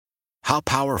How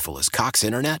powerful is Cox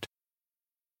Internet?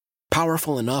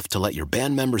 Powerful enough to let your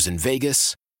band members in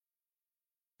Vegas,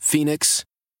 Phoenix,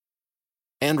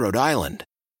 and Rhode Island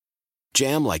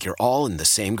jam like you're all in the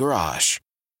same garage.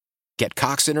 Get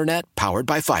Cox Internet powered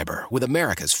by fiber with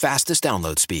America's fastest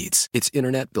download speeds. It's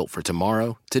internet built for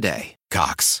tomorrow, today.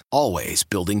 Cox, always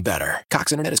building better.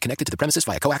 Cox Internet is connected to the premises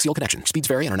via coaxial connection. Speeds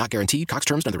vary and are not guaranteed. Cox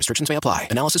terms and other restrictions may apply.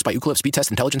 Analysis by Ookla Speed Test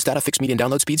Intelligence Data. Fixed median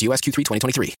download speeds. US Q3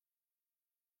 2023.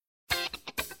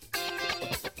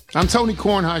 I'm Tony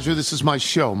Kornheiser. This is my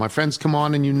show. My friends come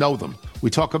on and you know them. We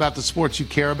talk about the sports you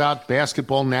care about,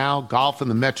 basketball now, golf, and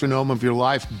the metronome of your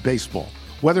life, baseball.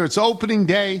 Whether it's opening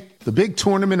day, the big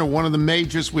tournament, or one of the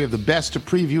majors, we have the best to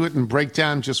preview it and break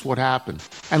down just what happened.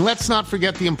 And let's not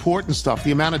forget the important stuff,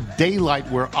 the amount of daylight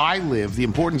where I live, the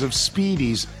importance of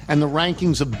Speedies, and the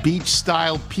rankings of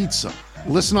beach-style pizza.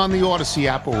 Listen on the Odyssey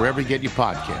app or wherever you get your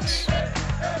podcasts.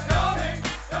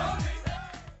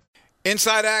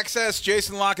 Inside Access,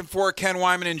 Jason Lockenfort, Ken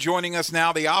Wyman, and joining us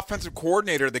now, the offensive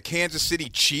coordinator of the Kansas City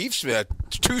Chiefs.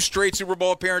 2 straight Super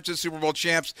Bowl appearances, Super Bowl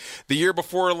champs. The year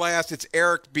before last, it's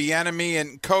Eric Bieniemy.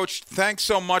 And, Coach, thanks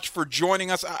so much for joining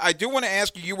us. I do want to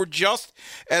ask you, you were just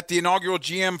at the inaugural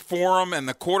GM Forum and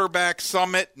the Quarterback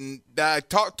Summit. And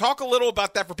talk a little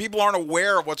about that for people who aren't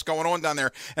aware of what's going on down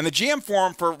there. And the GM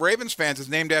Forum for Ravens fans is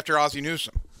named after Ozzie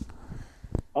Newsome.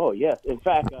 Oh, yes. In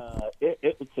fact,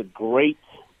 it's a great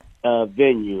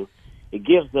venue. It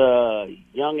gives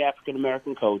young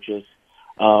African-American coaches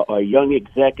or young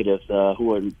executives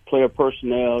who are player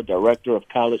personnel, director of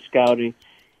college scouting,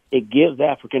 it gives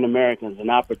African-Americans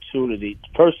an opportunity,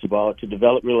 first of all, to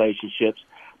develop relationships,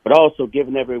 but also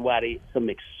giving everybody some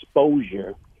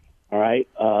exposure, all right,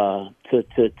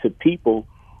 to people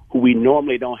who we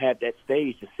normally don't have that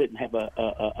stage to sit and have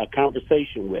a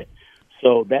conversation with.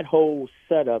 So that whole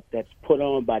setup that's put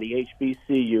on by the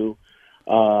HBCU,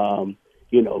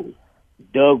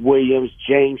 Doug Williams,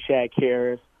 James Shaq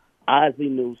Harris, Ozzie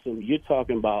Newsome, you're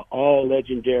talking about all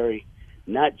legendary,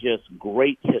 not just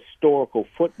great historical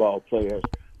football players,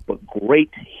 but great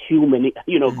human,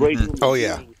 great human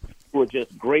beings who are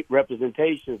just great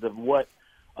representations of what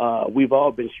we've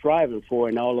all been striving for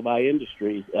in all of our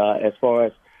industries as far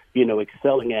as,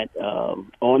 excelling at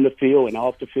on the field and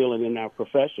off the field and in our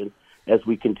profession as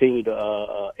we continue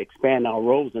to expand our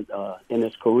roles in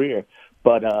this career.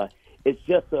 But it's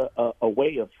just a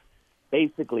way of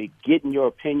basically getting your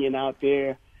opinion out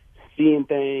there, seeing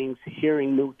things,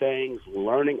 hearing new things,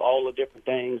 learning all the different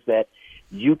things that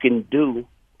you can do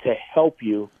to help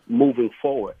you moving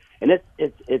forward. And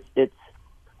it's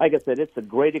like I said, it's a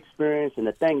great experience. And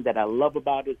the thing that I love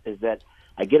about it is that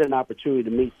I get an opportunity to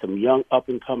meet some young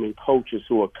up-and-coming coaches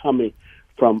who are coming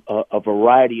from a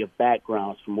variety of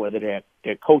backgrounds, from whether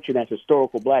they're coaching at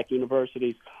historical black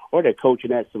universities or they're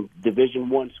coaching at some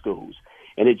Division I schools.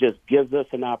 And it just gives us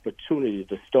an opportunity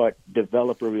to start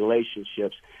developing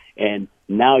relationships. And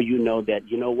now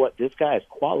that, this guy is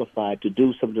qualified to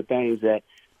do some of the things that,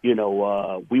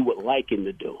 we would like him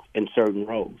to do in certain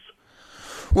roles.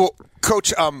 Well,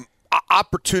 Coach,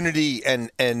 opportunity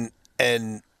and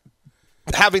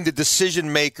having the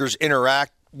decision makers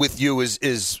interact with you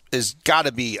is got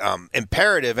to be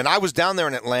imperative. And I was down there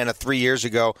in Atlanta 3 years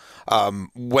ago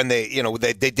when they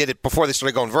did it before they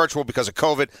started going virtual because of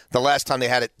COVID. The last time they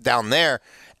had it down there,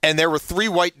 and there were 3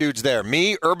 white dudes there: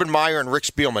 me, Urban Meyer, and Rick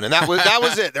Spielman, and that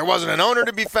was it. There wasn't an owner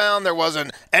to be found. There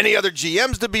wasn't any other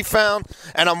GMs to be found.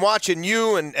 And I'm watching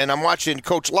you and I'm watching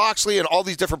Coach Loxley and all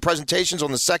these different presentations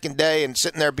on the second day, and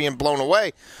sitting there being blown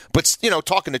away. But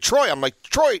talking to Troy, I'm like,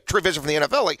 Troy Vision from the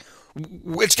NFL, like,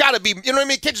 it's got to be,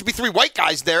 it can't just be 3 white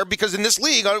guys there, because in this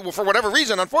league, for whatever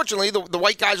reason, unfortunately, the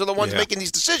white guys are the ones making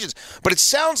these decisions. But it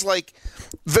sounds like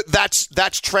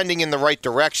that's trending in the right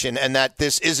direction, and that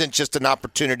this isn't just an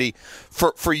opportunity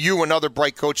for you and other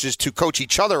bright coaches to coach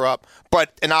each other up,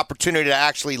 but an opportunity to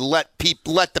actually let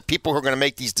the people who are going to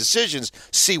make these decisions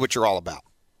see what you're all about.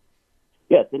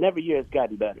 Yes, and every year it's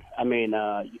gotten better. I mean,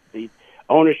 the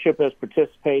ownership has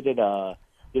participated.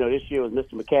 This year was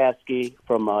Mr. McCaskey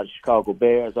from the Chicago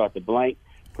Bears, Arthur Blank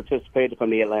participated from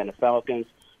the Atlanta Falcons,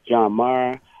 John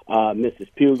Maher, Mrs.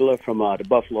 Pugler from the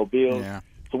Buffalo Bills. Yeah.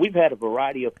 So we've had a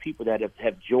variety of people that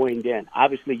have joined in.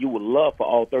 Obviously, you would love for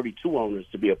all 32 owners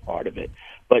to be a part of it.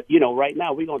 But, right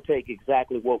now we're going to take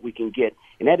exactly what we can get.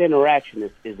 And that interaction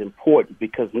is important,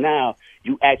 because now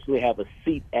you actually have a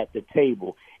seat at the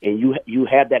table, and you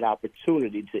have that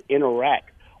opportunity to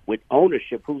interact with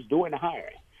ownership who's doing the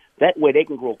hiring. That way they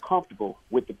can grow comfortable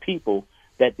with the people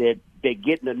that they're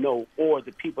getting to know, or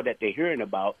the people that they're hearing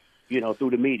about, through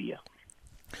the media.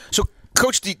 So,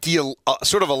 Coach, do you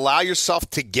sort of allow yourself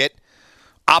to get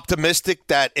optimistic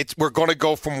that we're going to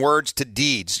go from words to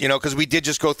deeds, because we did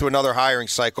just go through another hiring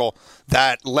cycle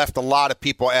that left a lot of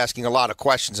people asking a lot of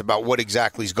questions about what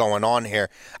exactly is going on here.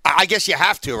 I guess you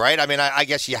have to, right? I mean, I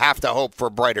guess you have to hope for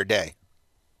a brighter day.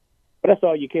 But that's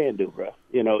all you can do, bro.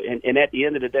 And at the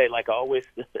end of the day, like I always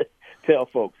tell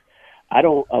folks, I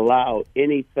don't allow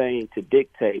anything to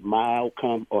dictate my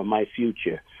outcome or my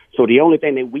future. So the only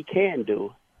thing that we can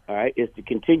do, all right, is to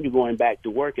continue going back to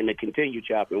work and to continue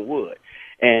chopping wood.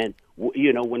 And,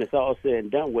 when it's all said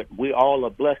and done with, we all are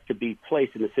blessed to be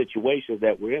placed in the situations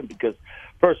that we're in because,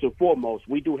 first and foremost,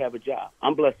 we do have a job.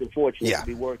 I'm blessed and fortunate to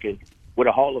be working with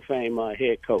a Hall of Fame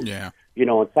head coach. Yeah.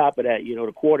 On top of that,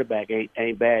 the quarterback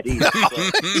ain't bad either.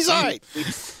 He's all right.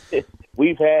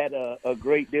 We've had a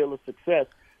great deal of success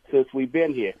since we've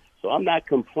been here. So I'm not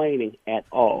complaining at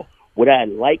all. Would I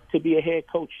like to be a head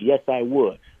coach? Yes, I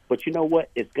would. But you know what?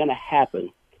 It's going to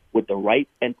happen with the right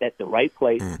and at the right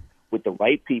place, with the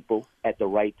right people at the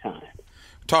right time.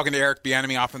 Talking to Eric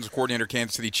Bieniemy, offensive coordinator,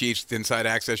 Kansas City Chiefs, Inside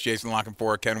Access, Jason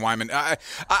Lockenfor, Ken Wyman.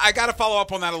 I got to follow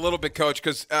up on that a little bit, Coach,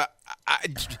 because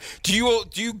do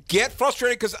you get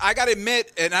frustrated? Because I got to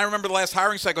admit, and I remember the last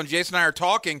hiring cycle, and Jason and I are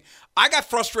talking, I got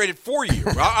frustrated for you.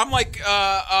 I'm like,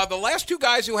 the last two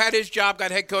guys who had his job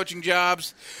got head coaching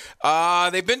jobs.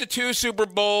 They've been to 2 Super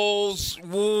Bowls.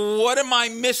 What am I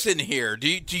missing here? Do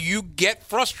you get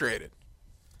frustrated?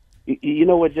 You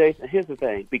know what, Jason? Here's the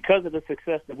thing. Because of the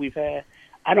success that we've had,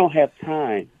 I don't have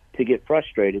time to get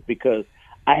frustrated because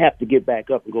I have to get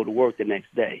back up and go to work the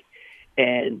next day.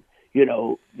 And,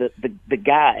 the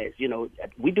guys,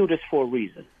 we do this for a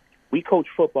reason. We coach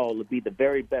football to be the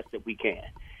very best that we can.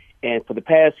 And for the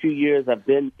past few years, I've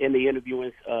been in the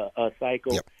interviewing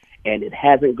cycle, and it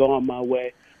hasn't gone my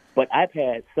way. But I've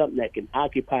had something that can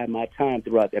occupy my time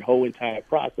throughout that whole entire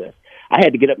process. I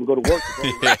had to get up and go to work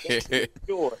to make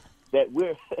sure that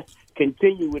we're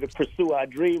continuing to pursue our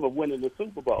dream of winning the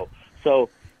Super Bowl. So,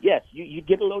 yes, you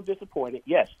get a little disappointed.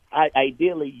 Yes,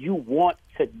 ideally you want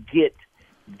to get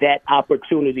that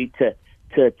opportunity to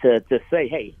say,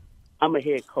 hey, I'm a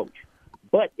head coach.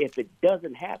 But if it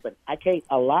doesn't happen, I can't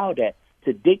allow that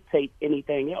to dictate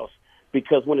anything else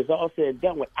because when it's all said and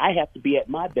done with, I have to be at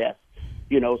my best,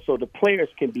 so the players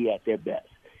can be at their best.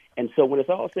 And so when it's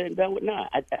all said and done with,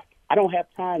 I don't have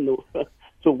time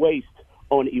to waste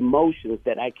on emotions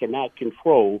that I cannot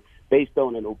control based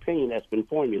on an opinion that's been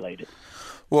formulated.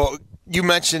 Well, you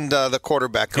mentioned the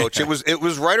quarterback coach. It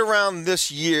was right around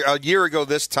a year ago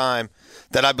this time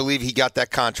that I believe he got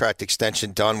that contract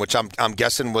extension done, which I'm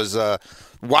guessing was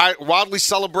wildly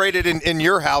celebrated in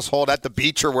your household at the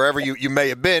beach or wherever you may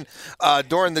have been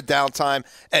during the downtime.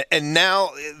 And now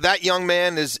that young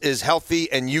man is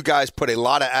healthy, and you guys put a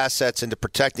lot of assets into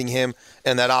protecting him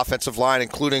and that offensive line,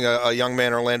 including a young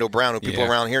man, Orlando Brown, who people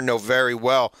around here know very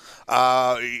well.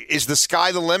 Is the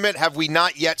sky the limit? Have we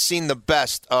not yet seen the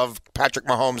best of Patrick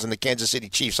Mahomes and the Kansas City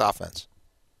Chiefs offense?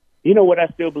 You know what? I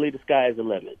still believe the sky is the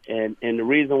limit. And the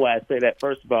reason why I say that,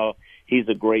 first of all, he's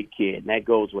a great kid, and that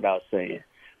goes without saying.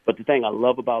 But the thing I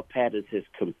love about Pat is his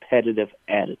competitive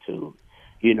attitude.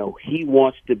 He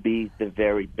wants to be the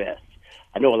very best.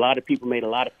 I know a lot of people made a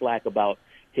lot of flack about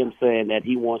him saying that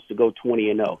he wants to go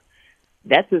 20-0.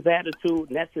 That's his attitude,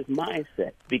 and that's his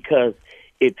mindset. Because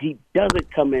if he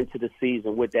doesn't come into the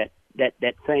season with that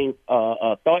same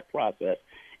thought process,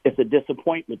 it's a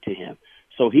disappointment to him.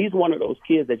 So he's one of those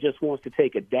kids that just wants to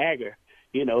take a dagger,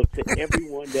 to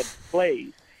everyone that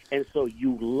plays. And so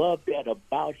you love that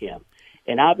about him.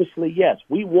 And obviously, yes,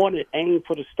 we want to aim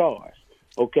for the stars.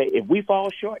 Okay, if we fall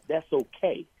short, that's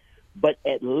okay. But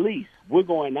at least we're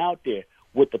going out there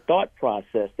with the thought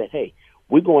process that, hey,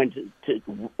 we're going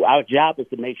to our job is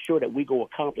to make sure that we go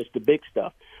accomplish the big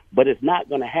stuff. But it's not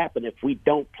going to happen if we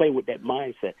don't play with that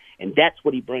mindset. And that's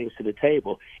what he brings to the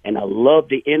table. And I love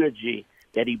the energy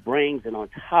that he brings. And on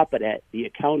top of that, the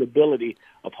accountability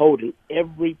of holding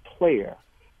every player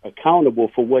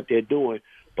accountable for what they're doing.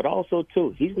 But also,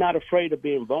 too, he's not afraid of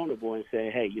being vulnerable and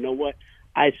saying, hey, you know what?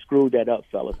 I screwed that up,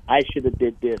 fellas. I should have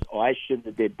did this or I should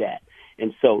have did that.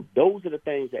 And so those are the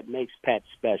things that makes Pat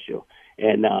special.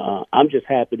 And I'm just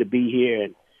happy to be here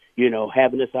and,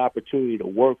 having this opportunity to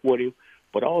work with him,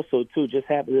 but also, too, just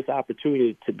having this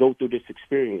opportunity to go through this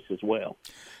experience as well.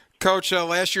 Coach,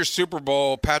 last year's Super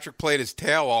Bowl, Patrick played his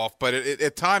tail off, but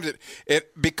at times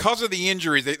it because of the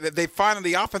injuries, they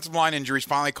finally the offensive line injuries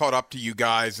finally caught up to you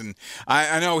guys, and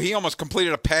I know he almost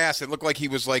completed a pass. It looked like he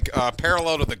was like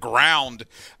parallel to the ground.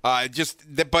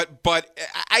 But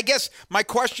I guess my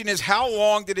question is, how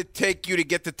long did it take you to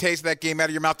get the taste of that game out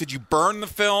of your mouth? Did you burn the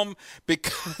film?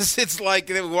 Because it's like,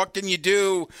 what can you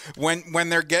do when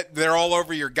they're all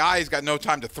over your guy? He's got no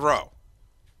time to throw.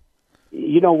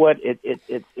 You know what?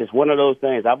 It's one of those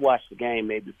things. I've watched the game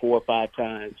maybe 4 or 5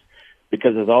 times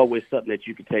because there's always something that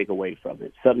you can take away from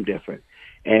it, something different.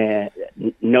 And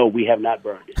no, we have not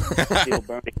burned it. It's still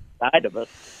burning inside of us,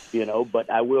 but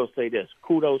I will say this.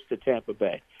 Kudos to Tampa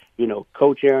Bay.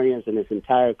 Coach Arians and his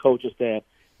entire coaching staff,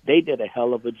 they did a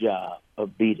hell of a job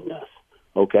of beating us,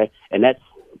 okay? And that's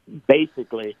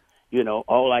basically,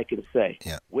 all I can say.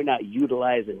 Yeah. We're not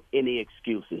utilizing any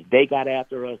excuses. They got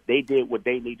after us. They did what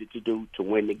they needed to do to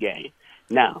win the game.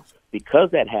 Now,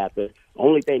 because that happened, the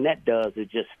only thing that does is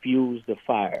just fuse the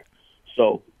fire.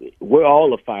 So we're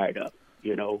all fired up.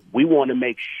 We want to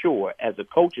make sure as a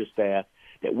coaching staff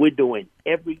that we're doing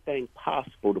everything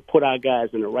possible to put our guys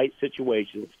in the right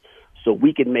situations so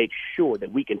we can make sure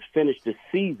that we can finish the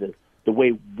season the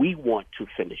way we want to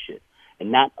finish it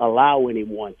and not allow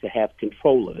anyone to have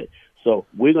control of it. So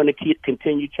we're going to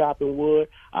continue chopping wood.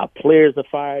 Our players are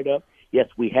fired up. Yes,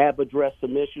 we have addressed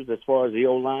some issues as far as the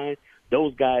O-line.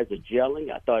 Those guys are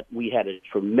gelling. I thought we had a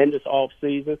tremendous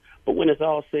offseason. But when it's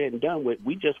all said and done with,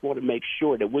 we just want to make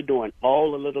sure that we're doing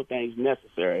all the little things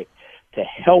necessary to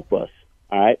help us,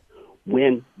 all right,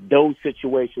 when those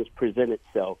situations present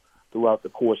itself throughout the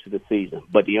course of the season.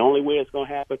 But the only way it's going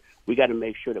to happen, we got to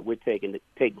make sure that we're taking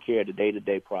care of the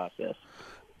day-to-day process.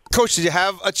 Coach, did you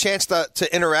have a chance to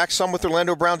interact some with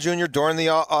Orlando Brown Jr. during the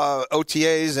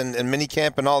OTAs and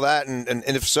minicamp and all that? And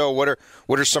if so, what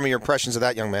are some of your impressions of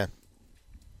that young man?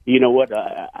 You know what?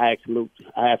 I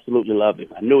absolutely love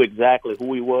him. I knew exactly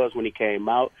who he was when he came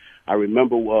out. I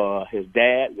remember his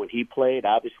dad when he played.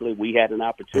 Obviously, we had an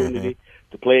opportunity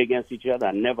to play against each other.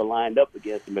 I never lined up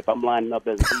against him. If I'm lining up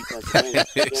as a defensive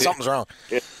end, something's wrong.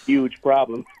 It's a huge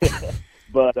problem.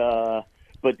 But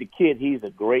the kid, he's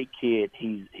a great kid.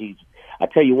 He's. I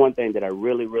tell you one thing that I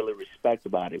really, really respect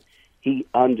about him. He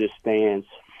understands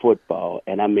football,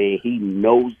 and I mean, he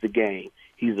knows the game.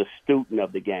 He's a student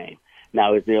of the game.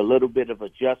 Now, is there a little bit of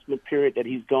adjustment period that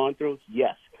he's gone through?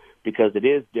 Yes, because it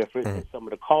is different than some of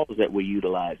the calls that we're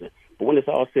utilizing. But when it's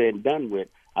all said and done with,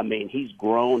 I mean, he's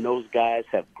grown. Those guys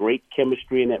have great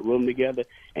chemistry in that room together,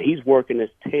 and he's working his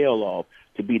tail off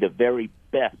to be the very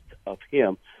best of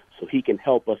him so he can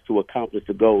help us to accomplish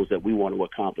the goals that we want to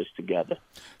accomplish together.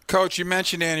 Coach, you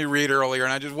mentioned Andy Reid earlier,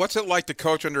 and what's it like to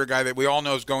coach under a guy that we all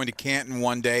know is going to Canton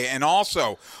one day? And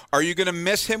also, are you going to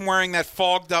miss him wearing that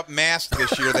fogged-up mask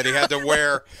this year that he had to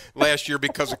wear last year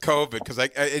because of COVID? Because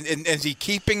and is he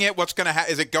keeping it? What's going to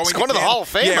happen? Is it going to the Hall of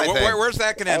Fame? Yeah, where's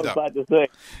that going to end up? I was about to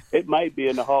say, it might be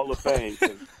in the Hall of Fame.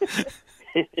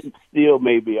 It still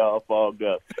may be all fogged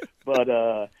up.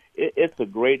 But it's a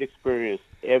great experience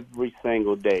every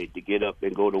single day to get up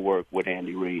and go to work with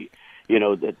Andy Reid.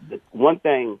 The one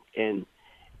thing, and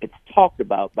it's talked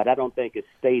about, but I don't think it's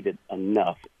stated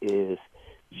enough, is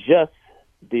just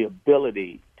the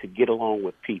ability to get along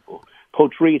with people.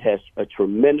 Coach Reid has a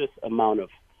tremendous amount of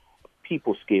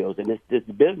people skills, and this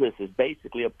business is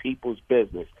basically a people's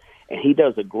business. And he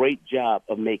does a great job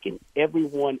of making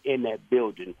everyone in that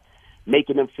building,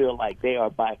 making them feel like they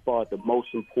are by far the most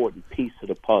important piece of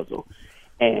the puzzle.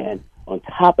 And on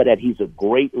top of that, he's a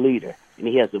great leader, and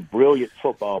he has a brilliant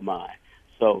football mind.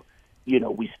 So,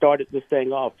 we started this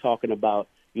thing off talking about,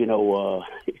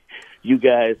 you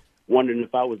guys wondering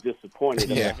if I was disappointed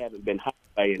that I haven't been hired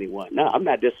by anyone. No, I'm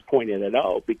not disappointed at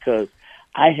all because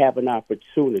I have an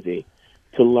opportunity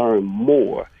to learn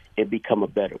more and become a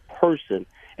better person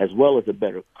as well as a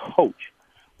better coach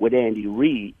with Andy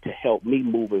Reid to help me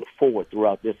moving forward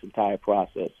throughout this entire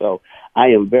process. So I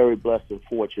am very blessed and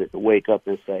fortunate to wake up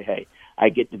and say, hey, I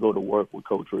get to go to work with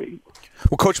Coach Reid.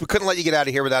 Well, Coach, we couldn't let you get out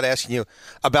of here without asking you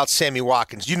about Sammy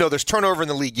Watkins. There's turnover in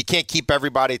the league. You can't keep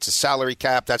everybody. It's a salary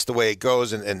cap. That's the way it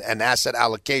goes, and asset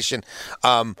allocation.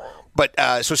 So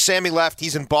Sammy left.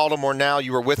 He's in Baltimore now.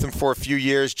 You were with him for a few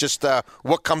years. Just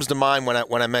what comes to mind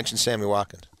when I mention Sammy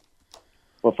Watkins?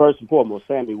 Well, first and foremost,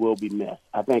 Sammy will be missed.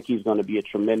 I think he's going to be a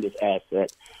tremendous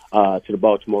asset to the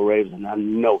Baltimore Ravens, and I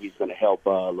know he's going to help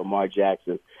Lamar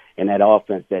Jackson and that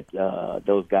offense that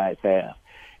those guys have.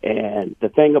 And the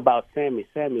thing about Sammy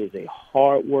is a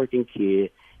hard-working kid.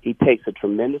 He takes a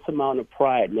tremendous amount of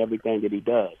pride in everything that he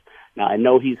does. Now, I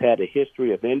know he's had a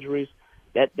history of injuries.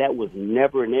 That was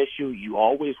never an issue. You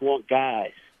always want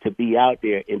guys to be out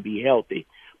there and be healthy.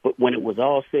 But when it was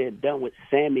all said and done with,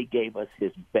 Sammy gave us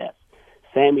his best.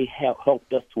 Sammy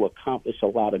helped us to accomplish a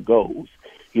lot of goals.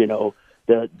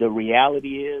 The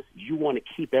reality is you want to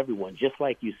keep everyone, just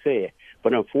like you said.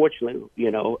 But unfortunately,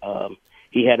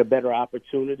 he had a better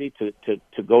opportunity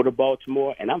to go to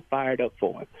Baltimore, and I'm fired up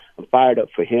for him. I'm fired up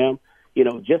for him.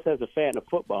 Just as a fan of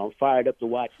football, I'm fired up to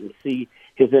watch and see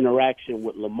his interaction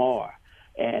with Lamar.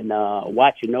 and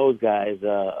watching those guys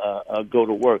go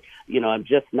to work. I'm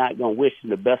just not going to wish them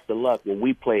the best of luck when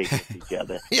we play against each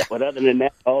other. Yeah. But other than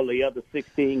that, all the other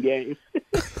 16 games,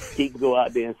 he can go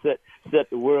out there and set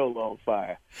the world on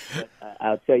fire. But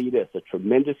I'll tell you this, a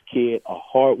tremendous kid, a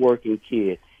hard-working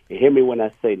kid. And hear me when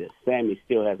I say this, Sammy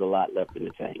still has a lot left in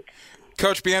the tank.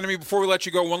 Coach Bieniemy, before we let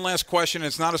you go, one last question.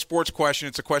 It's not a sports question.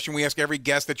 It's a question we ask every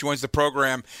guest that joins the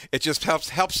program. It just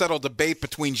helps settle debate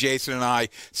between Jason and I.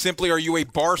 Simply, are you a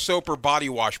bar soap or body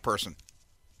wash person?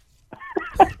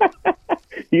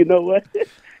 You know what?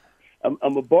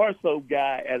 I'm a bar soap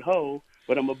guy at home,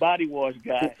 but I'm a body wash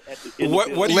guy at the What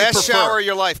do you Last prefer? shower of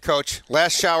your life, Coach.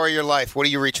 Last shower of your life. What are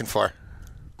you reaching for?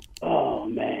 Oh,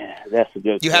 man, that's a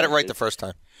good You had it question. right the first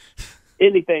time.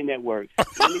 Anything that works.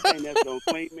 Anything that's going to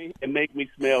clean me and make me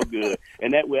smell good.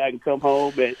 And that way I can come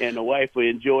home and the wife will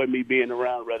enjoy me being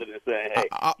around rather than saying, hey,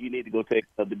 you need to go take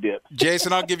another dip.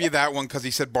 Jason, I'll give you that one because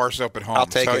he said bar soap at home. I'll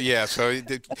take it. Yeah, so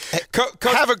Coach,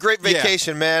 Have a great yeah.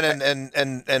 vacation, man,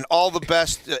 and all the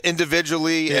best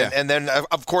individually, Yeah. and then,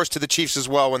 of course, to the Chiefs as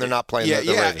well when they're not playing the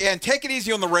Ravens. And take it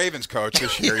easy on the Ravens, Coach,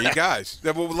 this year. You guys.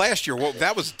 Well, last year,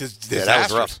 that was disastrous. that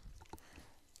was rough.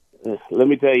 Let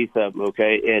me tell you something,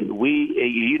 okay? And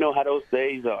you know how those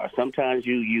days are. Sometimes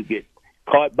you get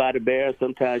caught by the bear.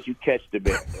 Sometimes you catch the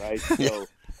bear, right? So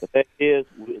the thing is,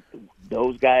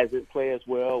 those guys didn't play as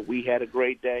well. We had a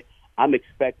great day. I'm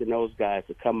expecting those guys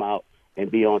to come out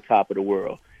and be on top of the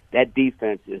world. That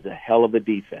defense is a hell of a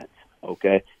defense,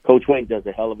 okay? Coach Wayne does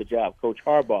a hell of a job. Coach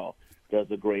Harbaugh does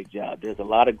a great job. There's a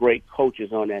lot of great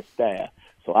coaches on that staff.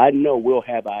 So I know we'll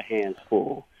have our hands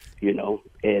full,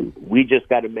 and we just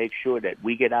got to make sure that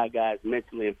we get our guys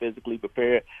mentally and physically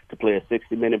prepared to play a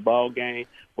 60-minute ball game.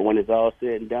 But when it's all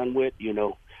said and done with, we're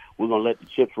going to let the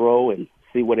chips roll and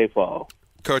see where they fall.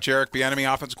 Coach Eric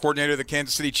Bieniemy, offensive coordinator of the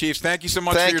Kansas City Chiefs. Thank you so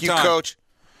much for your Thank you, time. Coach.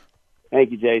 Thank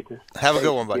you, Jason. Have a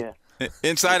good one, buddy. Yeah.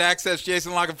 Inside Access,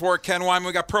 Jason Lockenfort, Ken Wyman.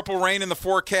 We got Purple Rain in the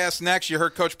forecast next. You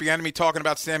heard Coach Bieniemy talking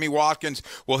about Sammy Watkins.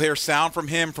 We'll hear sound from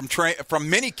him from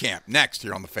minicamp next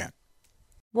here on The Fan.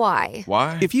 Why?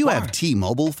 Why? If you have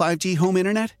T-Mobile 5G home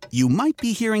internet, you might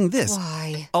be hearing this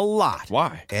Why? a lot.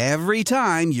 Why? Every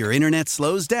time your internet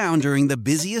slows down during the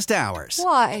busiest hours.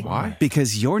 Why? Why?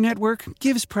 Because your network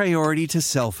gives priority to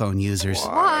cell phone users.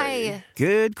 Why?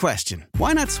 Good question.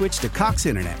 Why not switch to Cox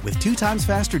Internet with 2 times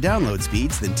faster download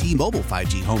speeds than T-Mobile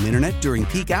 5G home internet during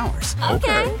peak hours?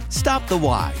 Okay. Stop the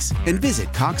whys and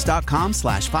visit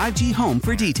cox.com/5G home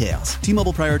for details.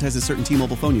 T-Mobile prioritizes certain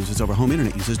T-Mobile phone users over home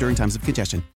internet users during times of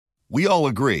congestion. We all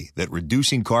agree that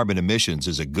reducing carbon emissions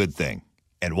is a good thing.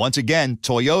 And once again,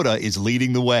 Toyota is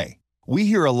leading the way. We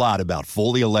hear a lot about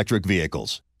fully electric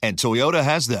vehicles, and Toyota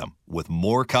has them, with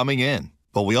more coming in.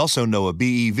 But we also know a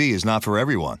BEV is not for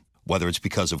everyone, whether it's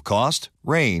because of cost,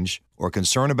 range, or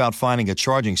concern about finding a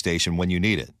charging station when you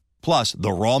need it. Plus,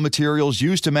 the raw materials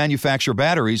used to manufacture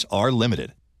batteries are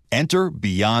limited. Enter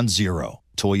Beyond Zero,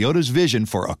 Toyota's vision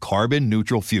for a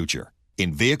carbon-neutral future.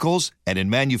 In vehicles and in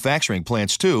manufacturing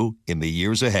plants, too, in the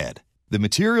years ahead. The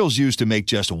materials used to make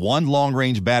just one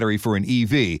long-range battery for an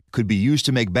EV could be used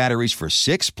to make batteries for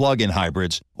 6 plug-in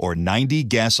hybrids or 90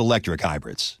 gas-electric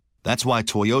hybrids. That's why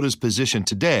Toyota's position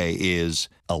today is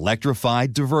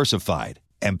electrified, diversified,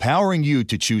 empowering you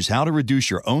to choose how to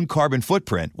reduce your own carbon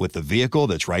footprint with the vehicle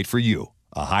that's right for you,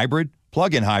 a hybrid,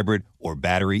 plug-in hybrid, or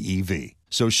battery EV.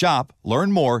 So shop,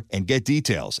 learn more, and get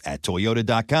details at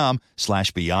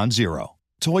toyota.com/beyond zero.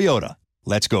 Toyota,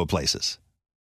 let's go places.